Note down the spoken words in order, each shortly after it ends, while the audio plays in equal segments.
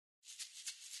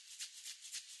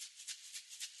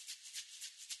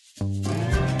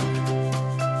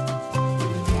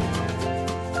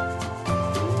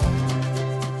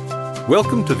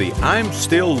Welcome to the I'm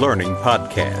Still Learning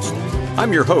podcast.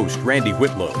 I'm your host, Randy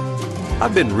Whitlow.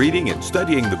 I've been reading and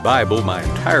studying the Bible my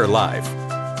entire life,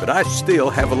 but I still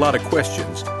have a lot of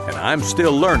questions, and I'm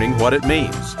still learning what it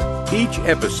means. Each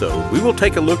episode, we will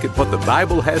take a look at what the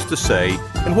Bible has to say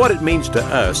and what it means to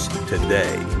us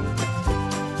today.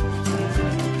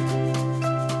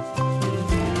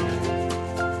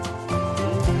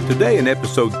 Today in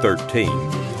episode 13,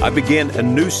 I begin a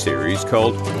new series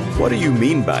called What Do You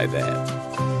Mean by That?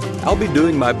 I'll be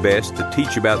doing my best to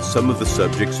teach about some of the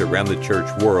subjects around the church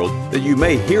world that you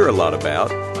may hear a lot about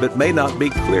but may not be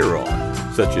clear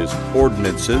on, such as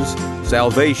ordinances,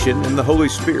 salvation, and the Holy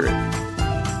Spirit.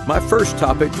 My first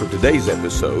topic for today's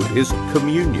episode is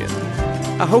communion.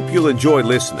 I hope you'll enjoy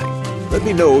listening. Let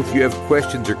me know if you have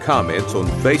questions or comments on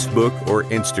Facebook or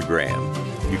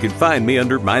Instagram. You can find me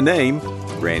under my name,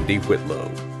 Randy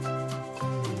Whitlow.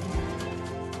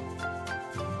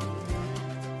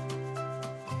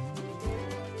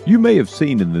 You may have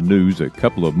seen in the news a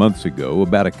couple of months ago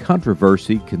about a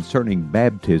controversy concerning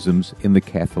baptisms in the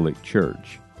Catholic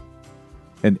Church.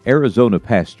 An Arizona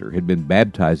pastor had been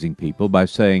baptizing people by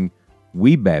saying,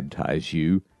 "We baptize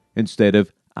you," instead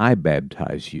of "I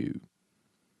baptize you."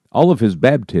 All of his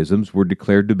baptisms were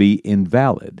declared to be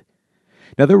invalid.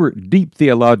 Now, there were deep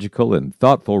theological and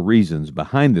thoughtful reasons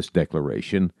behind this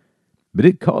declaration, but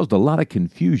it caused a lot of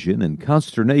confusion and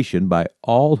consternation by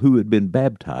all who had been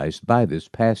baptized by this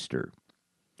pastor.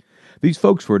 These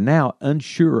folks were now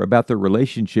unsure about their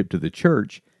relationship to the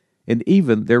church and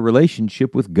even their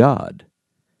relationship with God.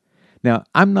 Now,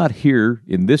 I'm not here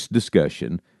in this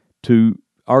discussion to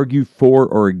argue for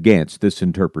or against this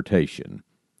interpretation.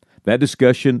 That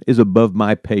discussion is above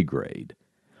my pay grade.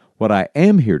 What I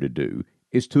am here to do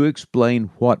is to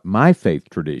explain what my faith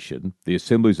tradition, the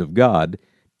Assemblies of God,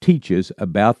 teaches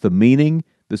about the meaning,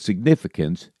 the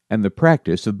significance, and the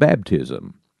practice of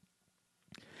baptism.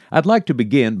 I'd like to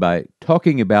begin by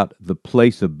talking about the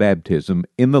place of baptism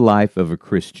in the life of a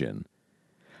Christian.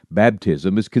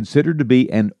 Baptism is considered to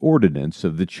be an ordinance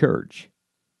of the church.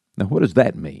 Now, what does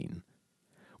that mean?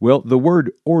 Well, the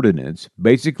word ordinance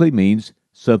basically means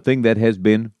something that has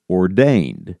been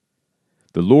ordained.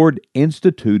 The Lord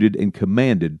instituted and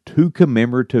commanded two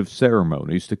commemorative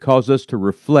ceremonies to cause us to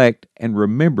reflect and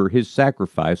remember His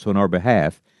sacrifice on our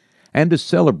behalf and to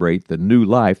celebrate the new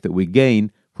life that we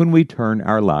gain when we turn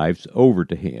our lives over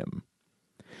to Him.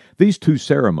 These two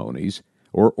ceremonies,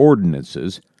 or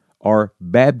ordinances, are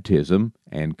baptism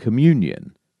and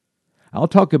communion. I'll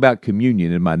talk about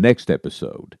communion in my next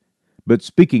episode, but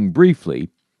speaking briefly,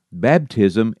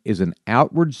 baptism is an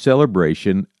outward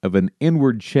celebration of an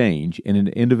inward change in an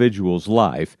individual's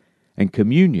life, and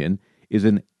communion is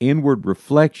an inward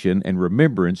reflection and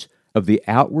remembrance of the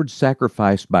outward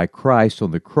sacrifice by Christ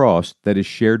on the cross that is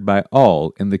shared by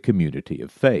all in the community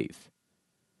of faith.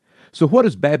 So what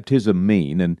does baptism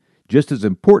mean, and just as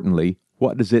importantly,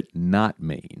 what does it not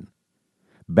mean?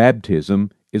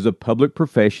 Baptism is a public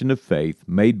profession of faith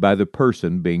made by the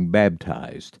person being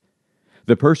baptized.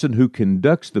 The person who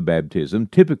conducts the baptism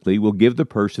typically will give the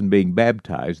person being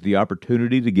baptized the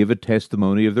opportunity to give a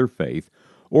testimony of their faith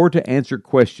or to answer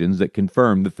questions that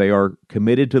confirm that they are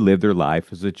committed to live their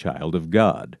life as a child of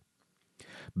God.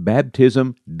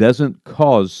 Baptism doesn't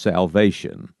cause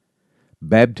salvation.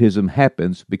 Baptism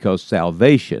happens because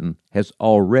salvation has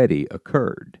already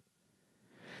occurred.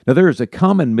 Now, there is a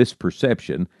common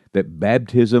misperception that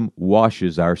baptism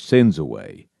washes our sins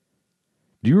away.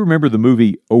 Do you remember the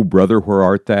movie, Oh Brother, Where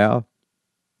Art Thou?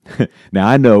 Now,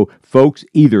 I know folks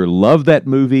either love that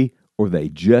movie or they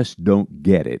just don't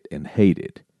get it and hate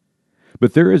it.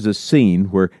 But there is a scene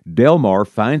where Delmar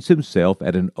finds himself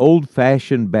at an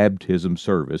old-fashioned baptism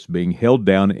service being held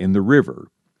down in the river.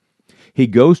 He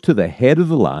goes to the head of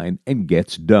the line and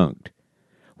gets dunked.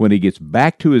 When he gets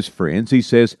back to his friends, he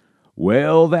says,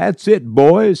 "Well, that's it,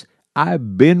 boys.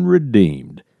 I've been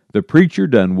redeemed. The preacher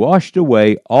done washed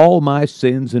away all my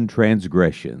sins and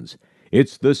transgressions.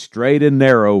 It's the straight and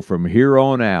narrow from here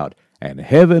on out, and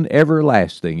heaven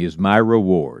everlasting is my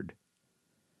reward."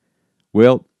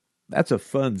 Well, that's a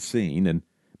fun scene, and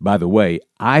by the way,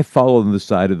 I fall on the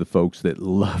side of the folks that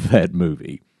love that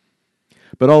movie.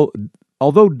 But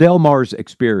although Delmar's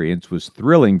experience was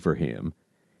thrilling for him,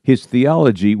 his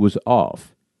theology was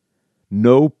off.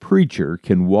 No preacher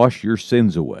can wash your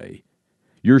sins away.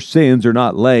 Your sins are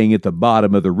not laying at the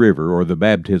bottom of the river or the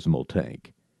baptismal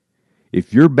tank.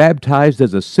 If you're baptized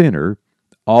as a sinner,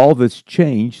 all that's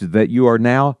changed is that you are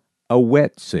now a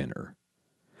wet sinner.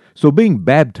 So being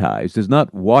baptized is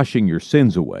not washing your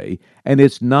sins away, and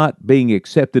it's not being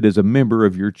accepted as a member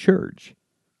of your church.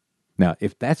 Now,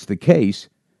 if that's the case,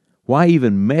 Why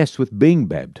even mess with being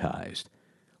baptized?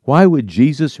 Why would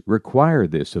Jesus require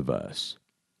this of us?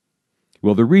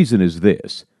 Well, the reason is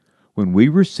this. When we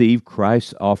receive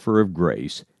Christ's offer of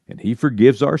grace and He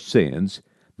forgives our sins,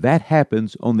 that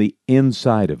happens on the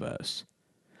inside of us.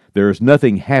 There is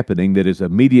nothing happening that is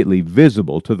immediately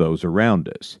visible to those around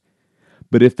us.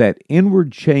 But if that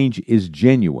inward change is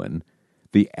genuine,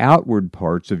 the outward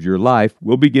parts of your life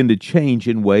will begin to change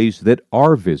in ways that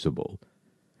are visible.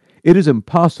 It is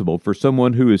impossible for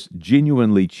someone who is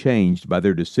genuinely changed by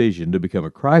their decision to become a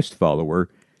Christ follower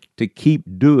to keep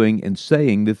doing and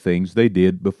saying the things they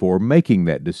did before making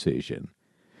that decision.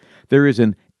 There is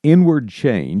an inward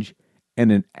change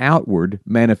and an outward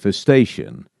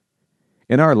manifestation.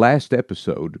 In our last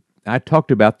episode, I talked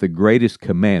about the greatest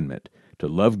commandment, to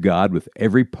love God with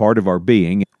every part of our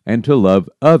being and to love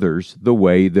others the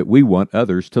way that we want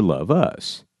others to love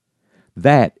us.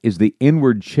 That is the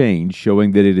inward change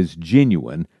showing that it is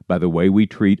genuine by the way we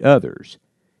treat others.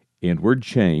 Inward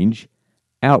change,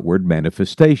 outward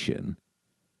manifestation.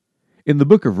 In the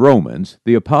book of Romans,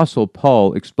 the Apostle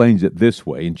Paul explains it this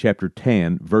way in chapter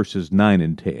 10, verses 9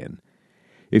 and 10.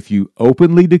 If you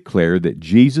openly declare that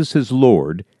Jesus is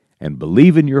Lord and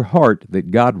believe in your heart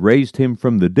that God raised Him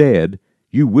from the dead,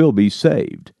 you will be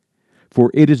saved.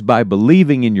 For it is by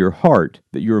believing in your heart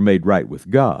that you are made right with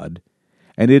God,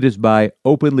 and it is by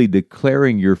openly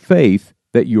declaring your faith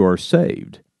that you are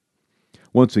saved.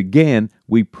 Once again,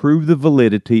 we prove the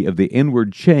validity of the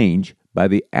inward change by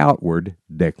the outward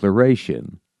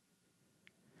declaration.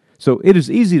 So it is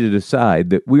easy to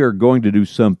decide that we are going to do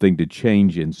something to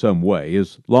change in some way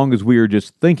as long as we are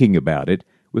just thinking about it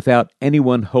without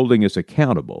anyone holding us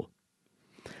accountable.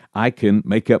 I can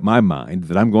make up my mind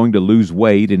that I'm going to lose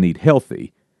weight and eat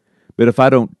healthy, but if I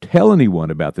don't tell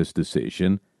anyone about this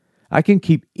decision, I can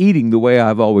keep eating the way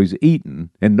I've always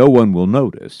eaten and no one will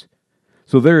notice.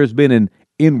 So there has been an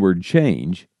inward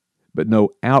change, but no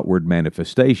outward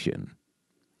manifestation.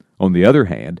 On the other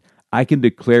hand, I can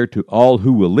declare to all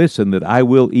who will listen that I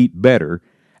will eat better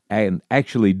and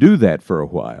actually do that for a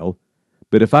while,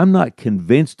 but if I'm not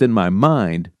convinced in my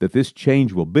mind that this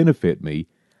change will benefit me,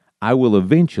 I will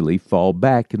eventually fall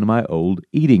back into my old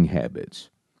eating habits.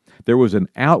 There was an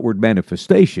outward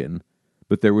manifestation,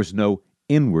 but there was no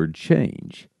inward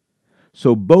change.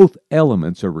 So both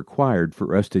elements are required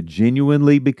for us to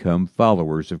genuinely become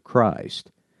followers of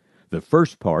Christ. The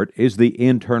first part is the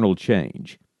internal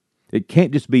change. It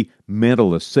can't just be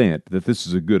mental assent that this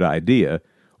is a good idea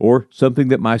or something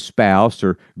that my spouse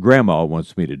or grandma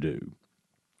wants me to do.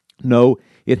 No,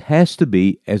 it has to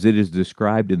be as it is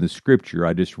described in the scripture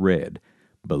I just read,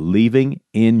 believing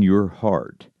in your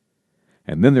heart.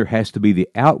 And then there has to be the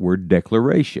outward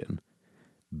declaration.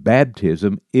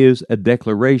 Baptism is a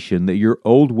declaration that your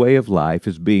old way of life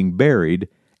is being buried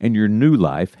and your new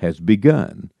life has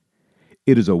begun.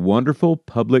 It is a wonderful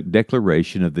public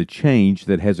declaration of the change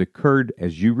that has occurred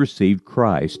as you received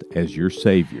Christ as your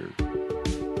Savior.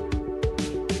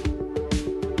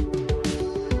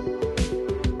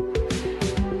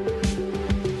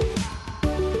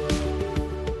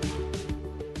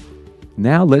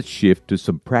 Now let's shift to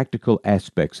some practical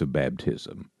aspects of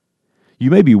baptism.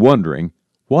 You may be wondering,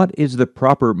 what is the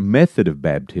proper method of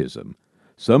baptism?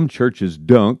 Some churches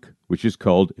dunk, which is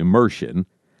called immersion,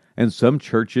 and some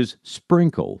churches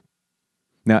sprinkle.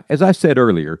 Now, as I said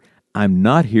earlier, I'm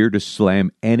not here to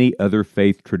slam any other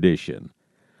faith tradition.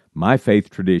 My faith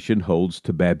tradition holds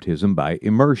to baptism by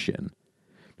immersion.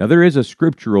 Now, there is a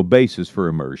scriptural basis for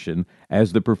immersion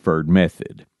as the preferred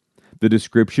method. The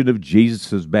description of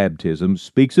Jesus' baptism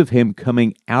speaks of Him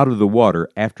coming out of the water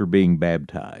after being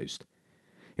baptized.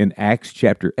 In Acts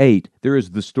chapter 8, there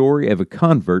is the story of a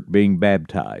convert being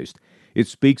baptized. It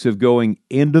speaks of going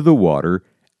into the water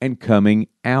and coming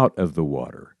out of the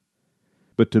water.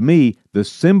 But to me, the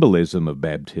symbolism of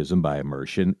baptism by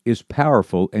immersion is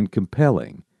powerful and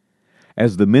compelling.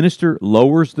 As the minister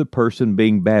lowers the person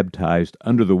being baptized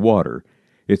under the water,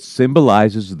 it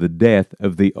symbolizes the death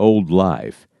of the old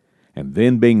life, and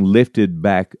then being lifted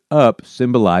back up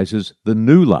symbolizes the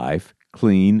new life,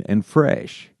 clean and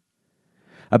fresh.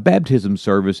 A baptism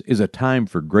service is a time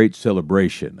for great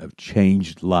celebration of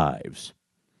changed lives.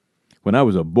 When I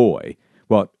was a boy,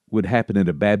 what would happen in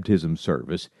a baptism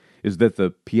service is that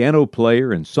the piano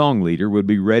player and song leader would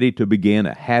be ready to begin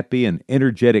a happy and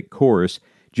energetic chorus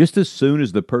just as soon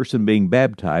as the person being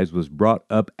baptized was brought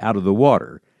up out of the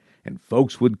water, and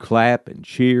folks would clap and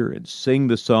cheer and sing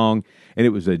the song, and it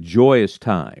was a joyous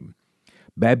time.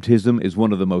 Baptism is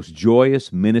one of the most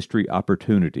joyous ministry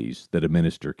opportunities that a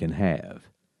minister can have.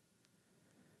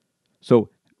 So,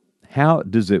 how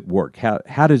does it work?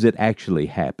 How does it actually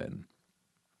happen?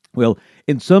 Well,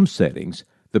 in some settings,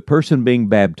 the person being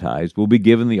baptized will be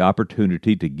given the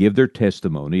opportunity to give their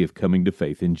testimony of coming to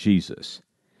faith in Jesus.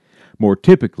 More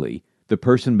typically, the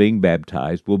person being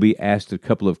baptized will be asked a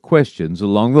couple of questions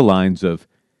along the lines of,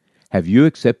 "Have you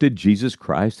accepted Jesus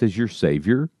Christ as your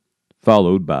Savior?"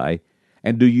 Followed by,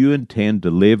 "And do you intend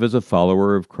to live as a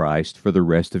follower of Christ for the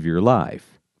rest of your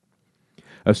life?"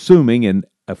 Assuming an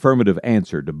affirmative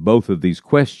answer to both of these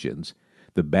questions,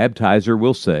 the baptizer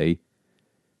will say,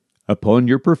 "Upon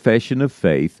your profession of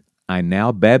faith, I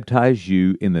now baptize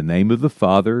you in the name of the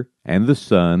Father, and the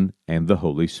Son, and the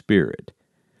Holy Spirit."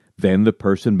 Then the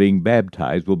person being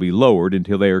baptized will be lowered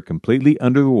until they are completely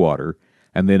under the water,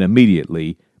 and then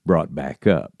immediately brought back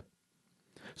up.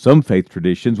 Some faith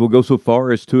traditions will go so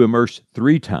far as to immerse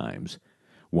 3 times,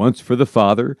 once for the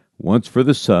Father, once for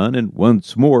the Son, and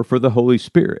once more for the Holy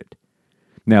Spirit.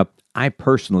 Now, I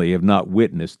personally have not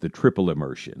witnessed the triple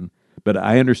immersion, but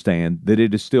I understand that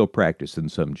it is still practiced in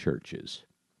some churches.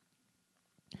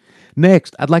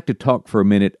 Next, I'd like to talk for a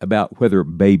minute about whether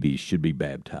babies should be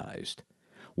baptized.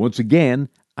 Once again,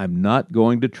 I'm not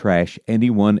going to trash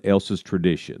anyone else's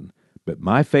tradition, but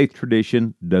my faith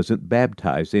tradition doesn't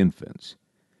baptize infants.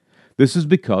 This is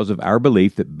because of our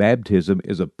belief that baptism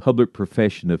is a public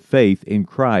profession of faith in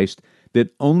Christ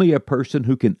that only a person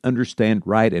who can understand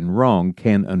right and wrong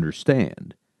can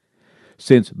understand.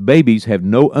 Since babies have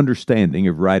no understanding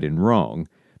of right and wrong,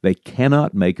 they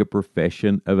cannot make a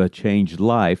profession of a changed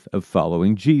life of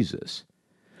following Jesus.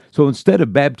 So instead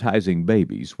of baptizing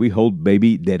babies, we hold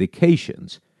baby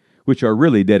dedications, which are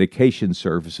really dedication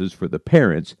services for the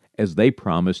parents as they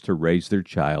promise to raise their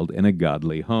child in a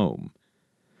godly home.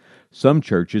 Some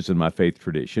churches in my faith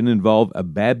tradition involve a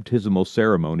baptismal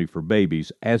ceremony for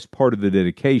babies as part of the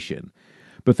dedication,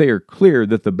 but they are clear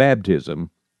that the baptism,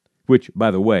 which,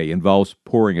 by the way, involves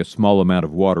pouring a small amount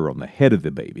of water on the head of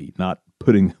the baby, not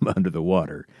putting them under the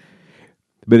water,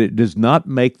 but it does not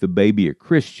make the baby a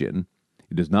Christian.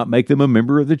 It does not make them a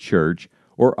member of the church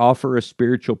or offer a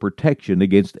spiritual protection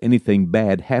against anything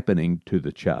bad happening to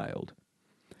the child.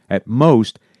 At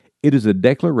most, it is a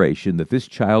declaration that this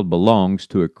child belongs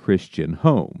to a Christian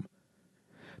home.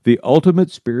 The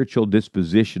ultimate spiritual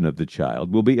disposition of the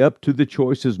child will be up to the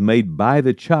choices made by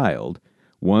the child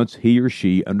once he or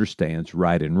she understands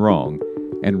right and wrong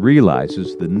and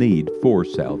realizes the need for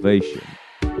salvation.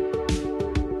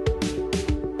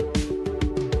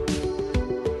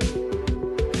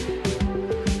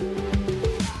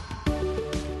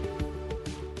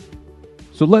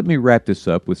 So let me wrap this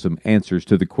up with some answers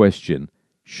to the question,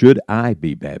 should I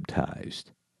be baptized?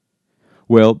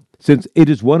 Well, since it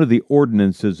is one of the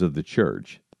ordinances of the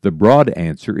church, the broad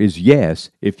answer is yes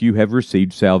if you have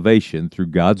received salvation through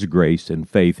God's grace and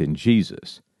faith in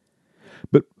Jesus.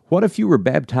 But what if you were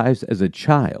baptized as a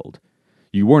child?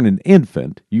 You weren't an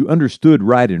infant, you understood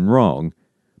right and wrong,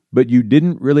 but you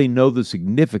didn't really know the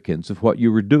significance of what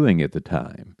you were doing at the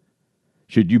time.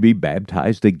 Should you be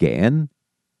baptized again?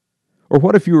 Or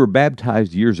what if you were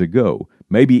baptized years ago,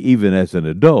 maybe even as an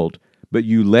adult, but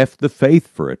you left the faith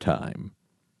for a time?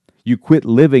 You quit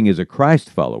living as a Christ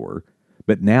follower,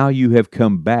 but now you have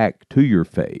come back to your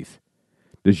faith.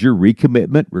 Does your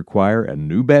recommitment require a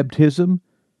new baptism?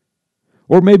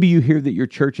 Or maybe you hear that your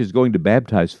church is going to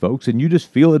baptize folks and you just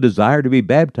feel a desire to be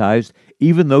baptized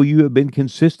even though you have been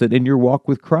consistent in your walk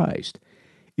with Christ.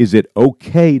 Is it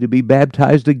okay to be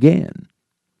baptized again?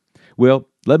 Well,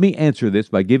 let me answer this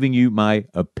by giving you my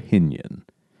opinion.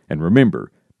 And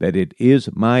remember that it is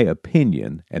my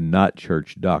opinion and not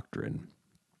church doctrine.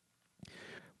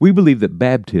 We believe that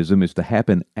baptism is to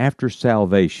happen after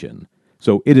salvation,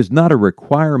 so it is not a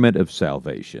requirement of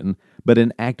salvation, but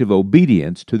an act of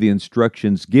obedience to the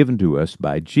instructions given to us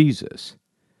by Jesus.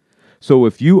 So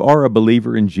if you are a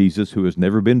believer in Jesus who has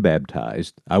never been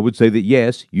baptized, I would say that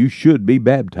yes, you should be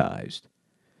baptized.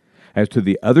 As to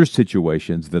the other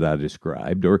situations that I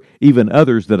described, or even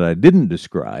others that I didn't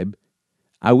describe,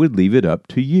 I would leave it up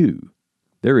to you.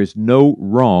 There is no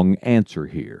wrong answer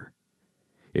here.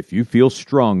 If you feel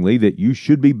strongly that you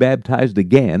should be baptized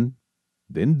again,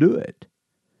 then do it.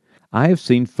 I have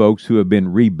seen folks who have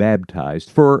been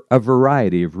rebaptized for a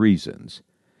variety of reasons.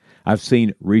 I've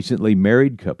seen recently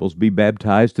married couples be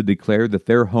baptized to declare that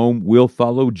their home will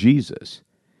follow Jesus.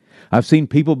 I've seen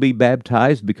people be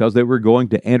baptized because they were going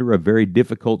to enter a very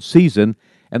difficult season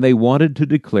and they wanted to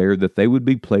declare that they would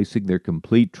be placing their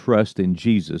complete trust in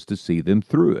Jesus to see them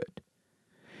through it.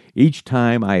 Each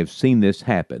time I have seen this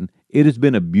happen, it has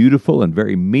been a beautiful and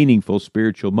very meaningful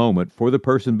spiritual moment for the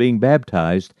person being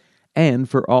baptized and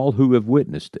for all who have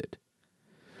witnessed it.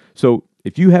 So,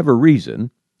 if you have a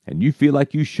reason and you feel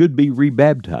like you should be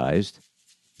rebaptized,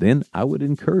 then I would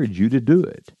encourage you to do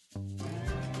it.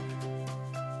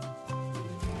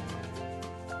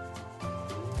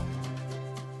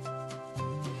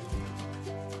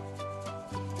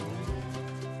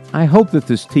 I hope that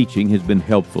this teaching has been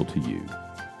helpful to you.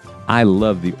 I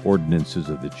love the ordinances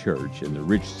of the church and the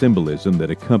rich symbolism that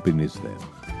accompanies them.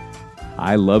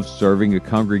 I love serving a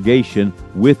congregation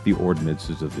with the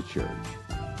ordinances of the church.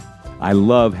 I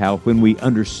love how when we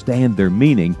understand their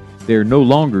meaning, they're no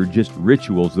longer just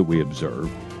rituals that we observe,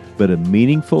 but a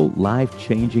meaningful,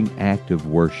 life-changing act of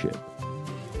worship.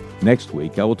 Next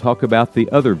week, I will talk about the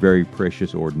other very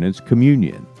precious ordinance,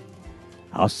 communion.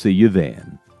 I'll see you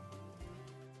then.